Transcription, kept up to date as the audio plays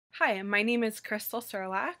Hi, my name is Crystal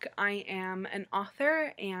Serlak. I am an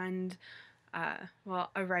author and,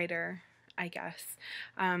 a writer, I guess.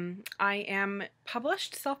 I am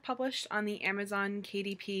self-published on the Amazon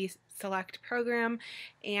KDP Select program,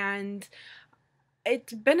 and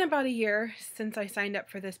it's been about a year since I signed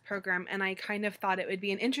up for this program, and I kind of thought it would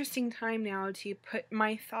be an interesting time now to put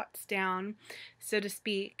my thoughts down, so to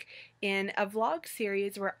speak, in a vlog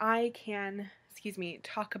series where I can,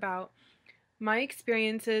 talk about my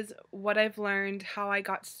experiences, what I've learned, how I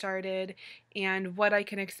got started, and what I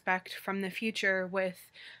can expect from the future with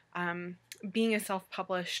um, being a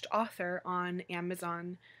self-published author on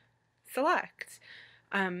Amazon Select.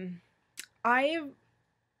 I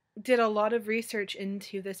did a lot of research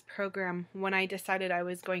into this program when I decided I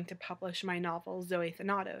was going to publish my novel, Zoe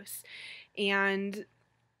Thanatos. And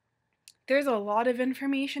there's a lot of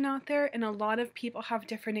information out there, and a lot of people have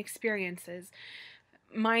different experiences.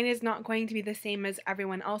 Mine is not going to be the same as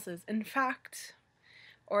everyone else's. In fact,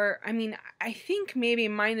 I think maybe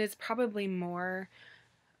mine is probably more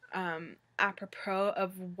apropos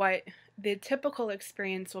of what the typical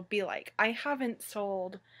experience will be like. I haven't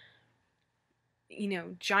sold,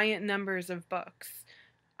 giant numbers of books.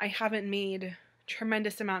 I haven't made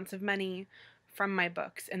tremendous amounts of money from my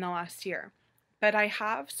books in the last year. But I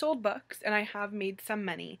have sold books and I have made some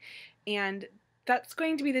money. And that's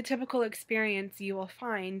going to be the typical experience you will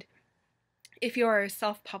find if you are a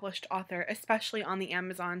self-published author, especially on the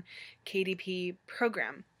Amazon KDP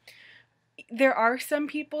program. There are some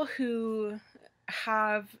people who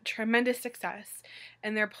have tremendous success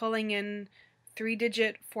and they're pulling in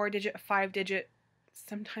 3-digit, 4-digit, 5-digit,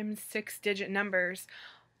 sometimes 6-digit numbers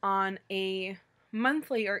on a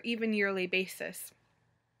monthly or even yearly basis.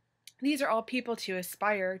 These are all people to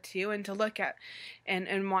aspire to and to look at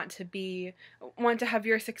and want to have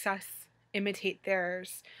your success imitate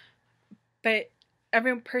theirs. But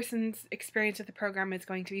every person's experience with the program is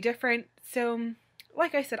going to be different. So,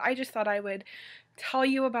 like I said, I just thought I would tell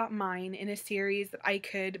you about mine in a series that I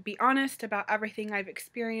could be honest about everything I've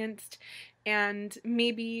experienced and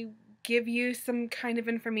maybe give you some kind of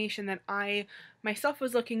information that I myself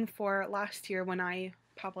was looking for last year when I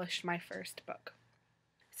published my first book.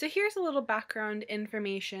 So here's a little background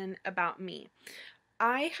information about me.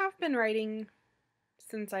 I have been writing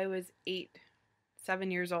since I was 7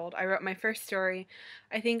 years old. I wrote my first story,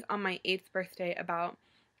 I think on my 8th birthday, about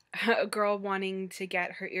a girl wanting to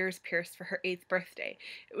get her ears pierced for her 8th birthday.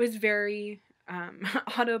 It was very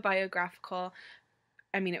autobiographical.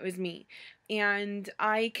 It was me. And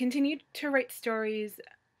I continued to write stories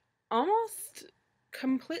almost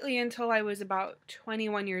completely until I was about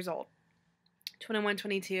 21 years old. 21,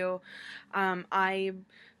 22. I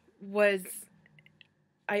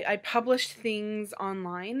published things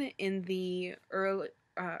online in the early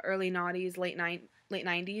noughties, late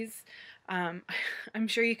 90s. I'm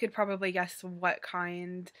sure you could probably guess what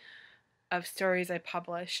kind of stories I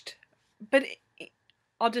published, but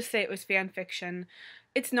I'll just say it was fan fiction.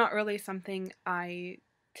 It's not really something I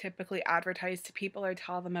typically advertise to people or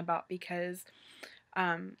tell them about because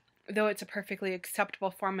though it's a perfectly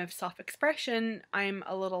acceptable form of self-expression, I'm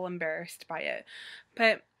a little embarrassed by it.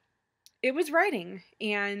 But it was writing,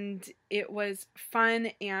 and it was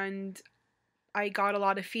fun, and I got a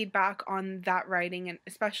lot of feedback on that writing, and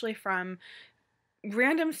especially from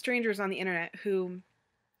random strangers on the internet who,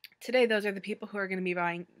 today, those are the people who are going to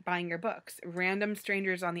be buying your books. Random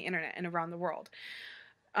strangers on the internet and around the world.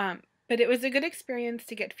 But it was a good experience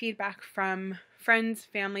to get feedback from friends,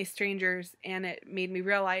 family, strangers, and it made me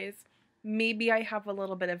realize maybe I have a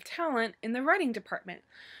little bit of talent in the writing department.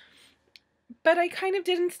 But I kind of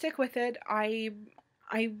didn't stick with it. I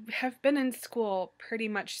have been in school pretty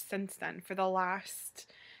much since then. For the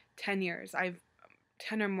last 10 years,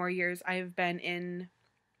 10 or more years, I've been in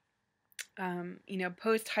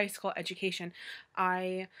post-high school education.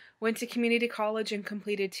 I went to community college and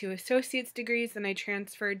completed 2 associate's degrees, and I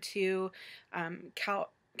transferred to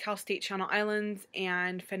Cal State Channel Islands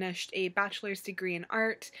and finished a bachelor's degree in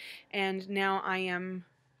art, and now I am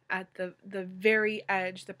at the very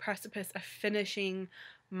edge, the precipice of finishing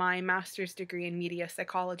my master's degree in media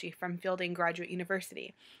psychology from Fielding Graduate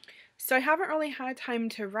University. So I haven't really had time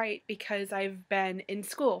to write because I've been in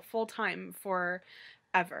school full-time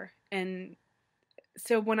forever. And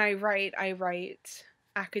so when I write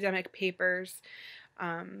academic papers,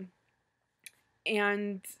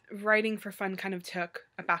 and writing for fun kind of took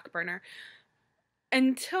a back burner.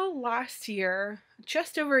 Until last year,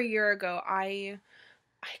 just over a year ago, I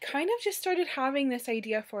kind of just started having this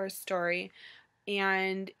idea for a story,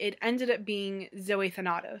 and it ended up being Zoe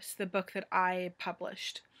Thanatos, the book that I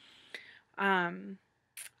published.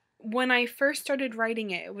 when I first started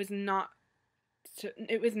writing it, it was not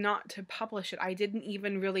to publish it. I didn't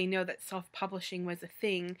even really know that self-publishing was a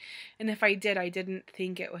thing, and if I did, I didn't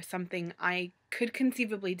think it was something I could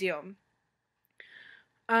conceivably do.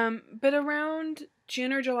 But around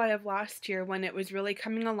June or July of last year, when it was really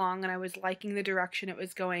coming along and I was liking the direction it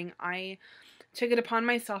was going, I took it upon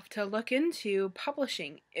myself to look into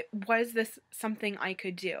publishing. Was this something I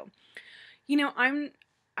could do? You know,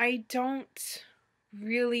 I don't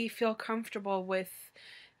really feel comfortable with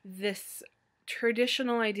this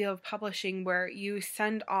traditional idea of publishing where you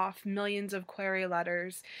send off millions of query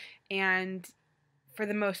letters and for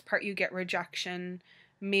the most part you get rejection.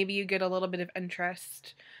 Maybe you get a little bit of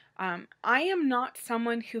interest. I am not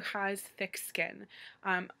someone who has thick skin,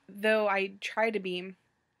 though I try to be.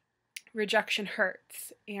 Rejection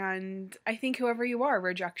hurts, and I think whoever you are,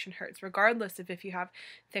 rejection hurts, regardless of if you have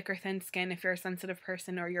thick or thin skin, if you're a sensitive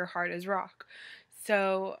person or you're hard as rock.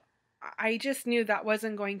 So I just knew that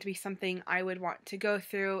wasn't going to be something I would want to go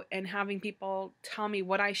through, and having people tell me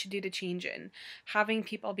what I should do to change it, and having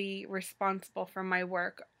people be responsible for my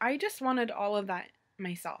work. I just wanted all of that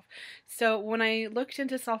myself. So when I looked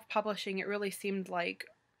into self-publishing, it really seemed like,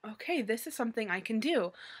 okay, this is something I can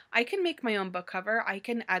do. I can make my own book cover. I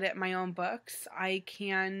can edit my own books. I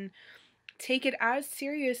can take it as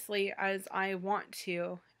seriously as I want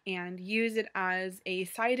to and use it as a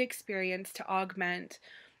side experience to augment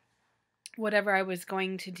whatever I was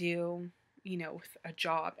going to do, you know, with a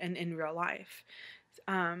job and in real life.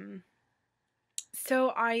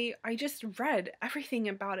 So I just read everything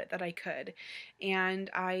about it that I could, and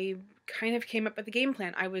I kind of came up with a game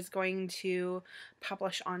plan. I was going to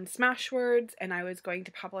publish on Smashwords, and I was going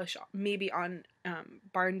to publish maybe on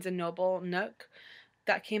Barnes & Noble Nook.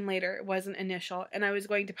 That came later. It wasn't initial. And I was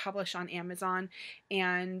going to publish on Amazon,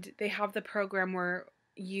 and they have the program where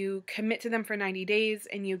you commit to them for 90 days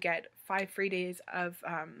and you get 5 free days of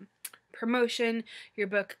promotion. Your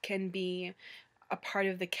book can be a part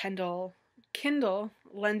of the Kindle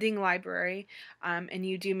lending library, and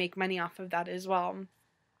you do make money off of that as well.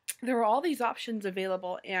 There were all these options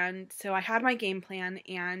available, and so I had my game plan,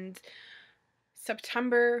 and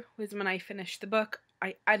September was when I finished the book.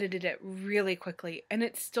 I edited it really quickly, and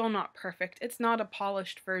it's still not perfect. It's not a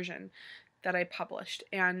polished version that I published,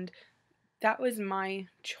 and that was my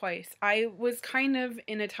choice. I was kind of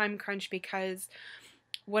in a time crunch because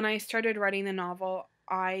when I started writing the novel,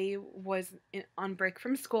 I was on break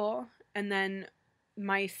from school, and then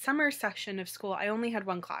my summer session of school, I only had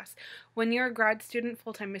one class. When you're a grad student,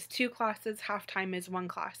 full-time is 2 classes, half-time is 1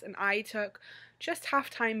 class, and I took just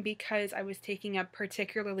half-time because I was taking a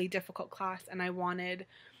particularly difficult class and I wanted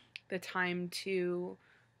the time to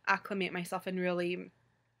acclimate myself and really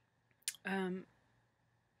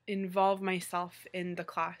involve myself in the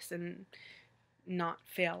class and not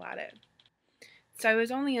fail at it. So I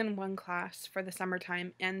was only in 1 class for the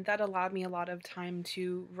summertime, and that allowed me a lot of time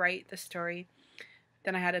to write the story.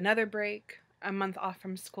 Then I had another break, a month off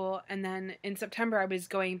from school, and then in September I was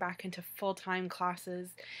going back into full-time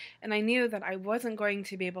classes, and I knew that I wasn't going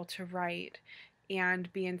to be able to write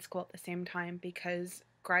and be in school at the same time because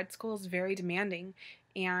grad school is very demanding,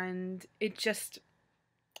 and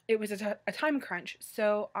it was a time crunch.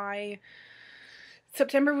 So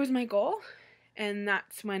September was my goal, and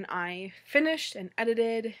that's when I finished and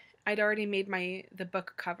edited. I'd already made the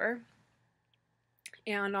book cover.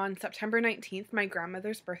 And on September 19th, my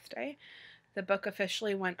grandmother's birthday, the book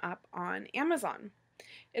officially went up on Amazon.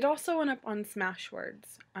 It also went up on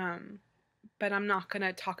Smashwords, but I'm not going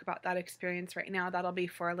to talk about that experience right now. That'll be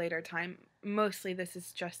for a later time. Mostly this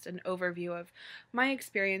is just an overview of my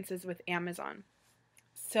experiences with Amazon.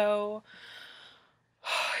 So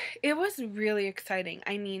it was really exciting.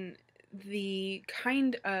 I mean, the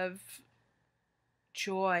kind of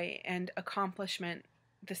joy and accomplishment,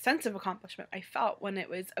 the sense of accomplishment I felt when it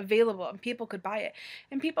was available and people could buy it,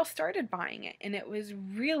 and people started buying it, and it was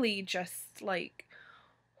really just like,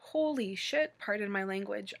 holy shit, pardon my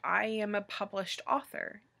language, I am a published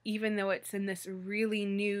author, even though it's in this really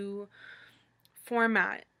new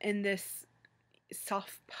format, in this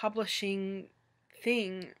self-publishing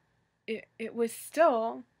thing. It was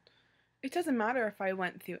still, it doesn't matter if I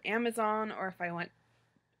went through Amazon or if I went,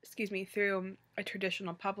 through a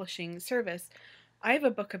traditional publishing service. I have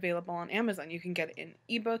a book available on Amazon. You can get it in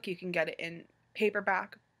ebook, you can get it in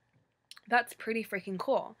paperback. That's pretty freaking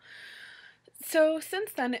cool. So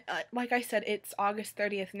since then, like I said, it's August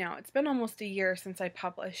 30th now. It's been almost a year since I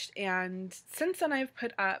published, and since then I've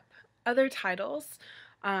put up other titles.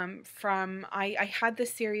 I had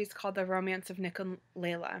this series called The Romance of Nick and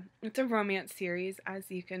Layla. It's a romance series, as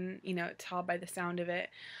you can, tell by the sound of it.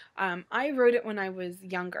 I wrote it when I was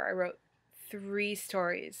younger. I wrote 3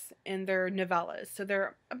 stories, and they're novellas, so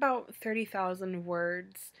they're about 30,000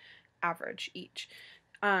 words average each.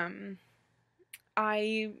 Um,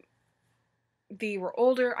 I They were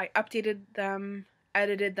older. I updated them,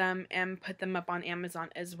 edited them, and put them up on Amazon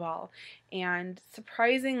as well. And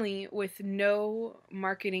surprisingly, with no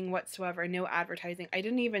marketing whatsoever, no advertising, I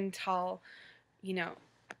didn't even tell, you know,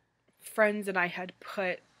 friends that I had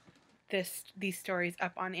put these stories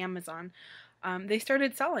up on Amazon. They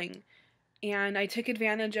started selling, and I took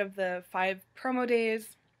advantage of the 5 promo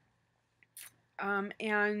days.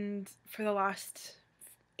 And for the last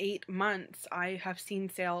 8 months, I have seen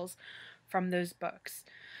sales from those books,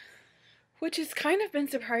 which has kind of been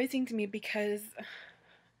surprising to me because,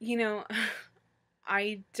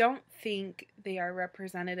 I don't think they are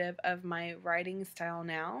representative of my writing style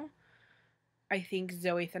now. I think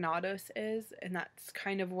Zoe Thanatos is, and that's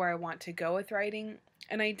kind of where I want to go with writing.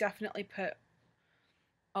 And I definitely put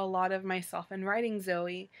a lot of myself in writing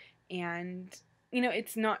Zoe, and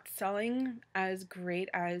it's not selling as great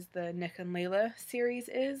as the Nick and Layla series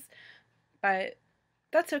is, but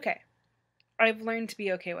that's okay. I've learned to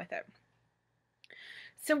be okay with it.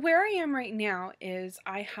 So where I am right now is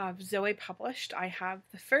I have Zoe published. I have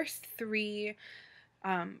the first 3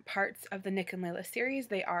 parts of the Nick and Layla series.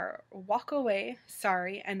 They are Walk Away,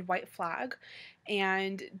 Sorry, and White Flag.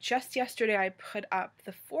 And just yesterday I put up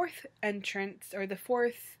the 4th entrance, or the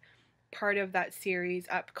 4th part of that series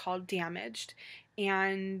up, called Damaged.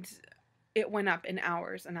 And it went up in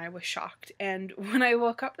hours, and I was shocked. And when I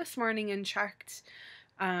woke up this morning and checked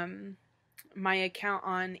my account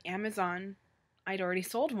on Amazon, I'd already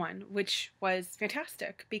sold one, which was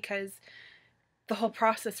fantastic because the whole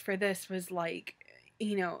process for this was like,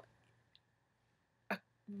 a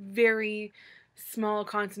very small,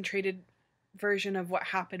 concentrated version of what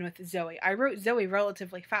happened with Zoe. I wrote Zoe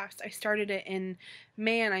relatively fast. I started it in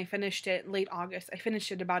May and I finished it late August. I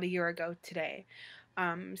finished it about a year ago today.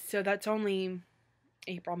 So that's only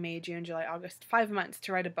April, May, June, July, August, 5 months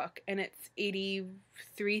to write a book, and it's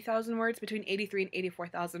 83,000 words, between 83 and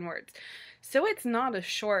 84,000 words. So it's not a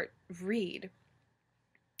short read.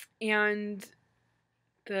 And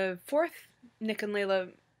the 4th Nick and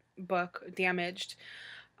Layla book, Damaged,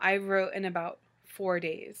 I wrote in about 4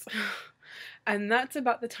 days. And that's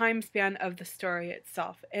about the time span of the story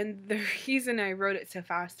itself. And the reason I wrote it so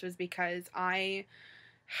fast was because I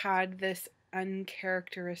had this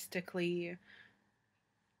uncharacteristically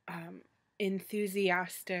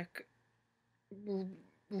enthusiastic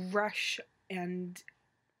rush and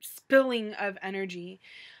spilling of energy.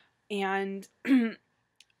 And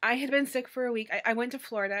I had been sick for a week. I went to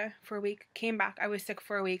Florida for a week, came back. I was sick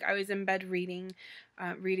for a week. I was in bed reading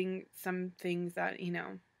some things that,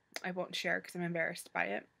 I won't share because I'm embarrassed by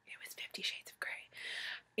it. It was 50 Shades of Grey.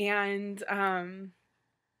 And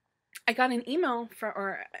I got an email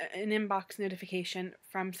or an inbox notification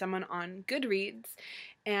from someone on Goodreads,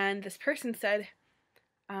 and this person said,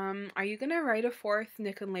 are you going to write a 4th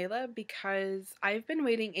Nick and Layla? Because I've been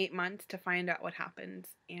waiting 8 months to find out what happens,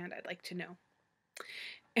 and I'd like to know.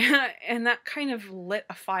 And that kind of lit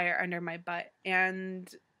a fire under my butt.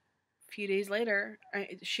 And a few days later,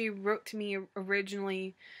 she wrote to me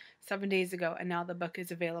originally 7 days ago, and now the book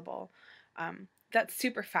is available. That's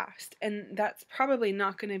super fast, and that's probably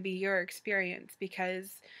not going to be your experience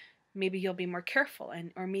because maybe you'll be more careful,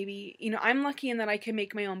 or maybe, I'm lucky in that I can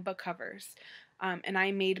make my own book covers. And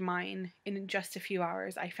I made mine in just a few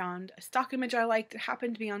hours. I found a stock image I liked. It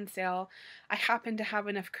happened to be on sale. I happened to have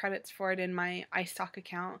enough credits for it in my iStock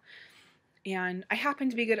account. And I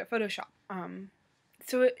happened to be good at Photoshop.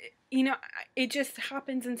 So, it just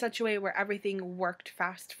happens in such a way where everything worked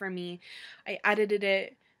fast for me. I edited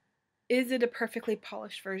it. Is it a perfectly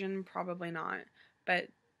polished version? Probably not. But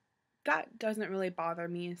that doesn't really bother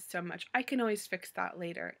me so much. I can always fix that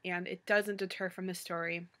later. And it doesn't deter from the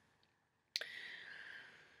story.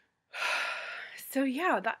 So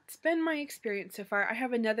yeah, that's been my experience so far. I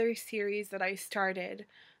have another series that I started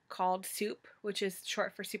called Soup, which is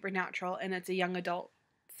short for Supernatural, and it's a young adult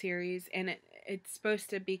series, and it's supposed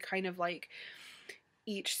to be kind of like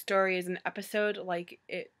each story is an episode, like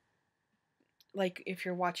if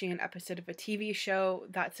you're watching an episode of a TV show,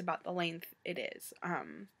 that's about the length it is.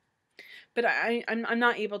 But I'm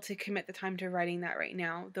not able to commit the time to writing that right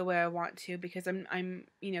now the way I want to, because I'm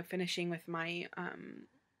finishing with my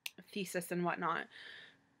thesis and whatnot.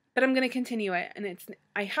 But I'm going to continue it, and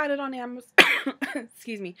I had it on Amazon.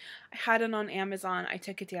 Excuse me. I had it on Amazon. I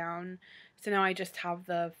took it down So now I just have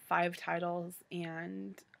the 5 titles,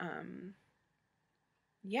 and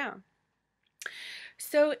yeah.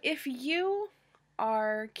 So if you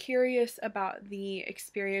are curious about the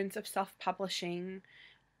experience of self-publishing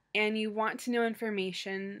and you want to know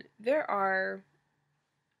information, there are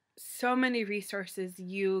so many resources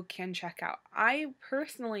you can check out. I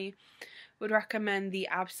personally would recommend the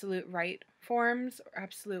Absolute Write forums, or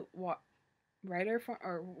Absolute Writer form,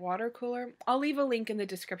 or Water Cooler. I'll leave a link in the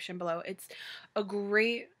description below. It's a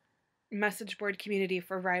great message board community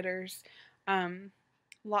for writers.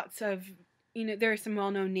 Lots of, there are some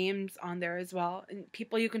well-known names on there as well, and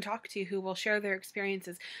people you can talk to who will share their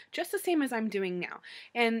experiences just the same as I'm doing now.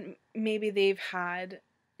 And maybe they've had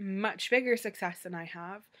much bigger success than I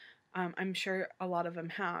have. I'm sure a lot of them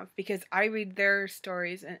have, because I read their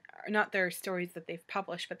stories, and not their stories that they've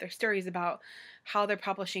published, but their stories about how they're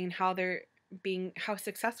publishing and how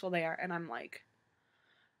successful they are, and I'm like,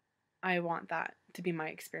 I want that to be my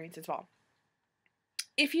experience as well.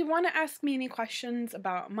 If you want to ask me any questions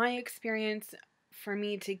about my experience, for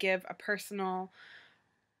me to give a personal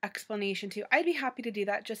explanation to, I'd be happy to do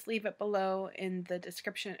that. Just leave it below in the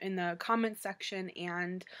description, in the comment section,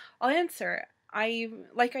 and I'll answer it.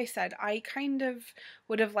 Like I said, I kind of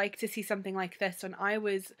would have liked to see something like this when I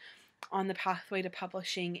was on the pathway to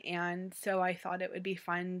publishing, and so I thought it would be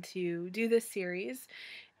fun to do this series.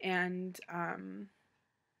 And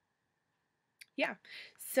yeah,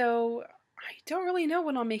 so I don't really know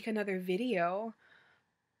when I'll make another video.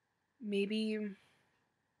 Maybe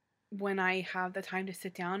when I have the time to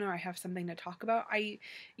sit down, or I have something to talk about.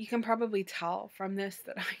 You can probably tell from this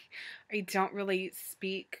that I don't really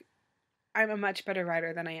speak. I'm a much better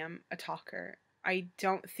writer than I am a talker. I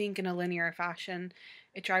don't think in a linear fashion.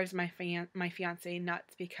 It drives my fiance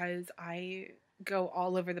nuts because I go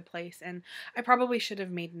all over the place, and I probably should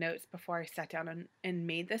have made notes before I sat down and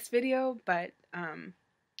made this video, but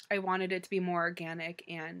I wanted it to be more organic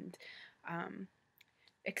and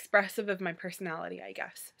expressive of my personality, I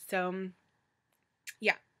guess. So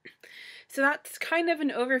yeah. So that's kind of an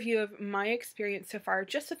overview of my experience so far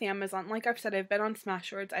just with Amazon. Like I've said, I've been on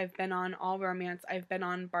Smashwords, I've been on All Romance, I've been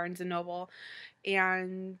on Barnes & Noble,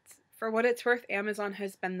 and for what it's worth, Amazon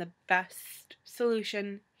has been the best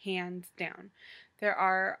solution, hands down. There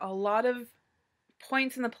are a lot of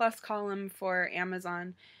points in the plus column for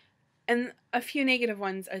Amazon, and a few negative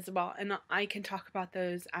ones as well, and I can talk about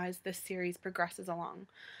those as this series progresses along.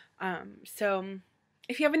 So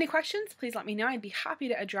if you have any questions, please let me know. I'd be happy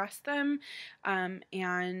to address them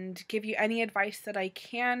and give you any advice that I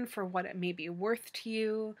can for what it may be worth to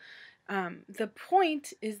you. The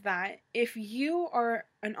point is that if you are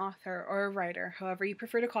an author or a writer, however you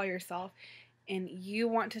prefer to call yourself, and you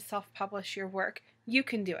want to self-publish your work, you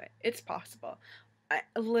can do it. It's possible.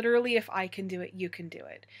 Literally, if I can do it, you can do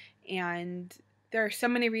it. And there are so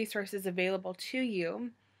many resources available to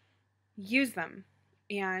you. Use them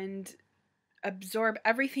and absorb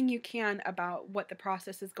everything you can about what the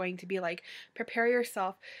process is going to be like. Prepare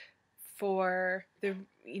yourself for the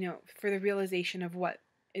realization of what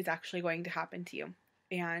is actually going to happen to you.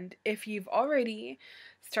 And if you've already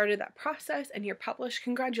started that process and you're published,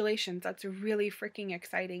 congratulations. That's really freaking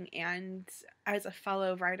exciting. And as a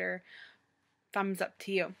fellow writer, thumbs up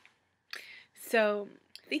to you. So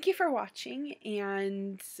thank you for watching,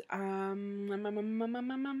 and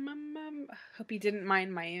hope you didn't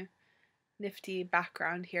mind my nifty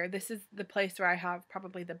background here. This is the place where I have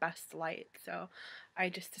probably the best light, so I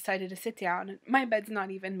just decided to sit down. My bed's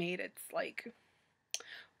not even made. It's like,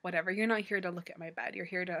 whatever. You're not here to look at my bed. You're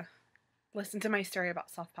here to listen to my story about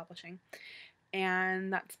self-publishing.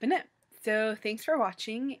 And that's been it. So thanks for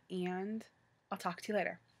watching, and I'll talk to you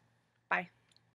later. Bye.